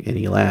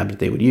lab that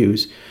they would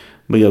use.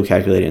 We go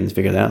calculate it and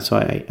figure that out. So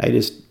I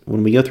just,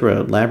 when we go through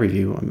a lab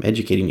review, I'm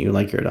educating you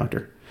like you're a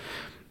doctor.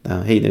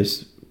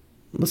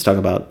 Let's talk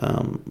about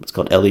what's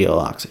called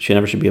LDL-ox. It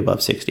never should be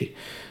above 60.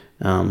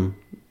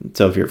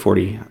 So if you're at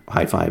 40,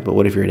 high five. But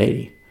what if you're at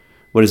 80?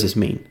 What does this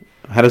mean?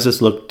 How does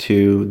this look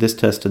to this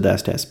test to that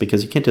test?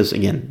 Because you can't just,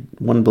 again,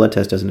 one blood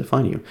test doesn't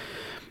define you.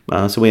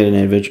 So we had an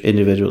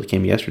individual that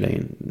came yesterday,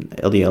 and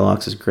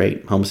LDL-ox is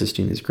great.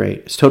 Homocysteine is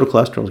great. His total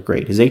cholesterol is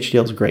great. His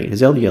HDL is great.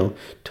 His LDL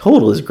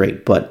total is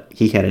great, but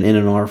he had an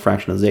NNR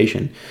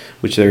fractionalization,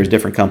 which there's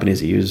different companies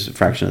that use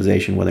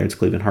fractionalization, whether it's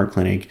Cleveland Heart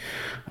Clinic,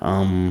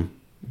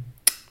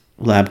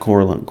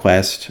 LabCorp,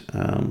 Quest,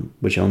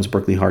 which owns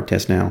Berkeley Heart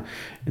Test now.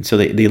 And so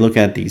they look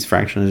at these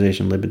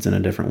fractionalization lipids in a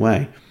different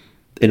way.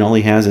 And all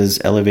he has is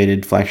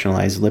elevated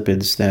fractionalized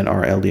lipids that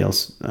are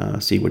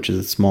LDL-C, which is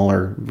a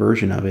smaller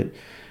version of it.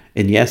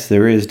 And yes,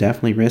 there is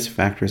definitely risk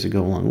factors that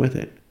go along with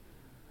it.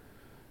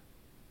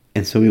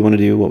 And so we want to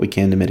do what we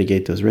can to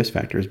mitigate those risk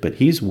factors. But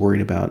he's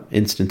worried about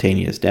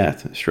instantaneous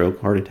death,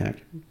 stroke, heart attack.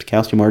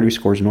 Calcium artery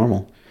score is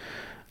normal.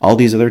 All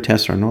these other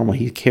tests are normal.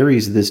 He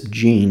carries this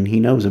gene,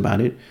 he knows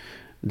about it,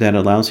 that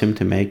allows him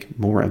to make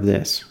more of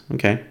this.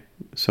 Okay?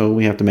 So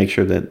we have to make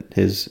sure that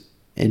his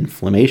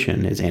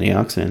inflammation, his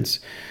antioxidants,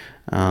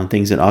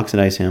 things that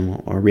oxidize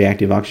him, or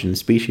reactive oxygen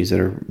species that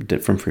are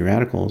from free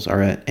radicals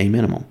are at a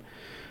minimum.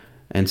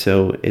 And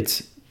so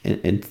it's,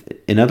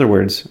 in other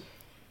words,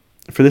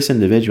 for this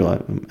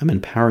individual, I'm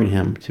empowering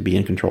him to be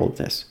in control of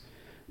this.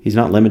 He's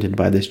not limited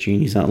by this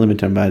gene. He's not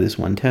limited by this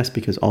one test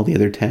because all the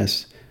other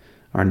tests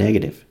are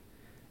negative.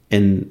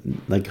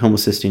 And like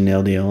homocysteine and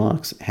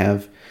LDL-OX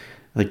have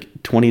like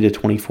 20 to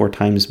 24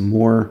 times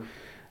more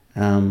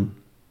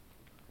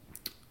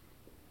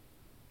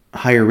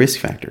higher risk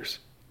factors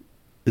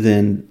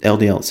than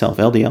LDL itself.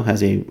 LDL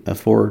has a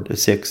 4 to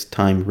 6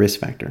 time risk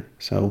factor.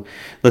 So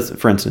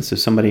for instance, if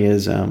somebody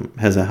has a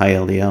high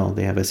LDL,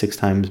 they have a 6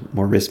 times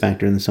more risk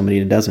factor than somebody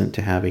that doesn't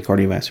to have a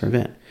cardiovascular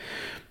event.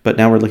 But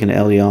now we're looking at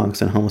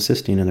LDL-OX and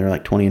homocysteine, and they're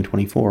like 20 and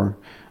 24,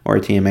 or a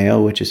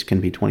TMAO, which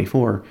can be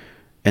 24,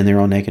 and they're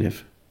all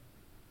negative.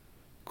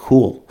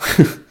 Cool.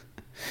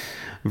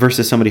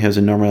 Versus somebody who has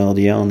a normal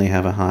LDL and they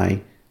have a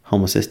high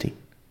homocysteine,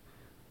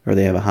 or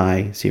they have a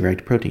high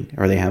C-reactive protein,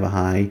 or they have a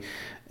high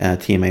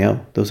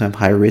TMAO. Those have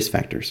higher risk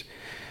factors.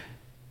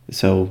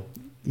 So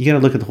you got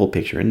to look at the whole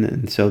picture,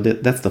 and so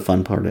that's the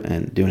fun part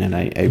of doing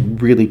it. I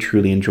really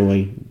truly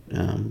enjoy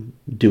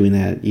doing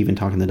that, even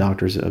talking to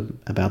doctors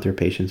about their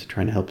patients and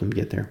trying to help them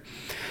get there.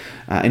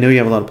 I know you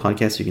have a lot of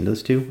podcasts you can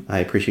listen to. I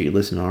appreciate you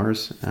listening to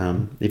ours.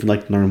 If you'd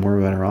like to learn more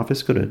about our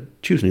office, go to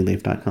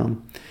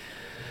choosenewleaf.com.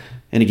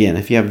 And again,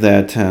 if you have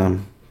that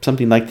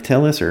something you'd like to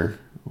tell us or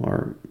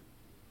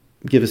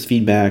give us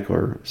feedback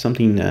or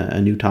something,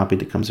 a new topic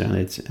that comes down,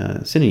 it's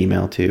send an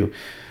email to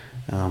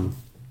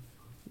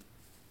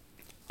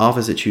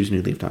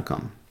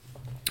office@choosenewleaf.com.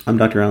 I'm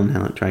Dr. Alan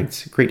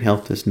Trites. Great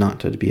health does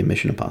not to be a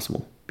mission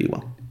impossible. Be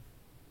well.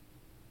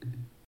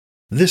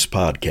 This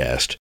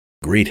podcast,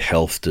 Great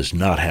Health Does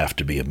Not Have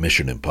to Be a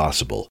Mission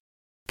Impossible,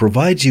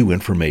 provides you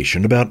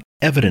information about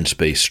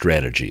evidence-based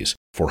strategies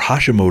for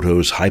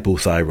Hashimoto's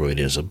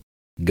hypothyroidism,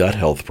 gut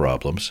health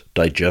problems,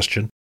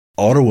 digestion,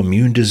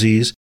 autoimmune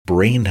disease,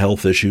 brain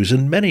health issues,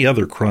 and many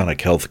other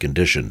chronic health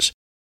conditions.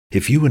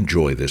 If you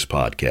enjoy this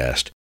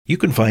podcast, you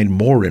can find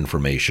more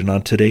information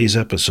on today's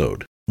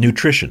episode,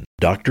 nutrition,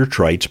 Dr.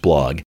 Trite's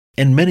blog,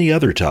 and many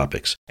other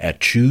topics at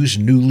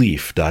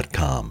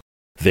choosenewleaf.com.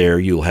 There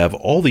you'll have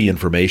all the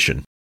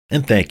information,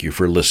 and thank you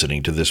for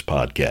listening to this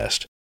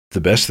podcast.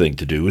 The best thing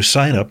to do is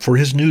sign up for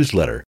his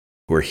newsletter,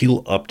 where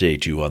he'll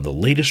update you on the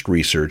latest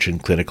research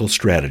and clinical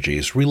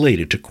strategies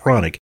related to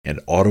chronic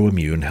and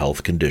autoimmune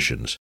health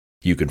conditions.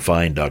 You can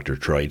find Dr.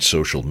 Trite's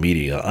social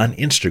media on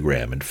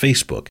Instagram and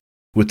Facebook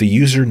with the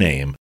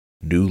username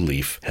New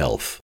Leaf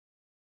Health.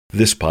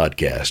 This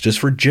podcast is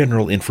for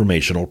general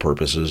informational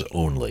purposes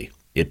only.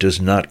 It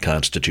does not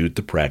constitute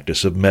the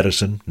practice of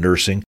medicine,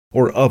 nursing,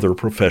 or other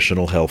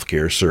professional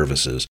healthcare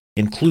services,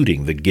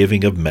 including the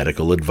giving of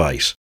medical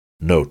advice.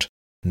 Note: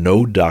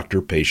 no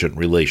doctor-patient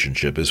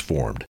relationship is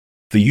formed.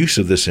 The use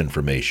of this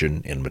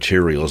information and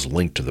materials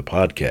linked to the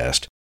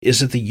podcast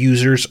is at the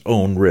user's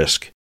own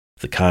risk.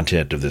 The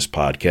content of this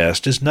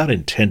podcast is not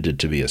intended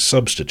to be a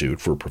substitute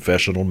for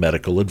professional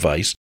medical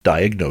advice,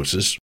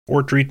 diagnosis,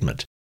 or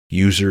treatment.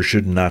 Users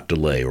should not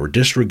delay or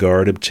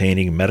disregard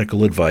obtaining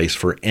medical advice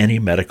for any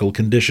medical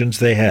conditions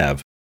they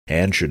have,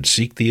 and should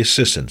seek the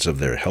assistance of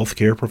their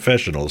healthcare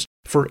professionals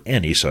for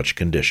any such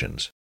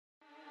conditions.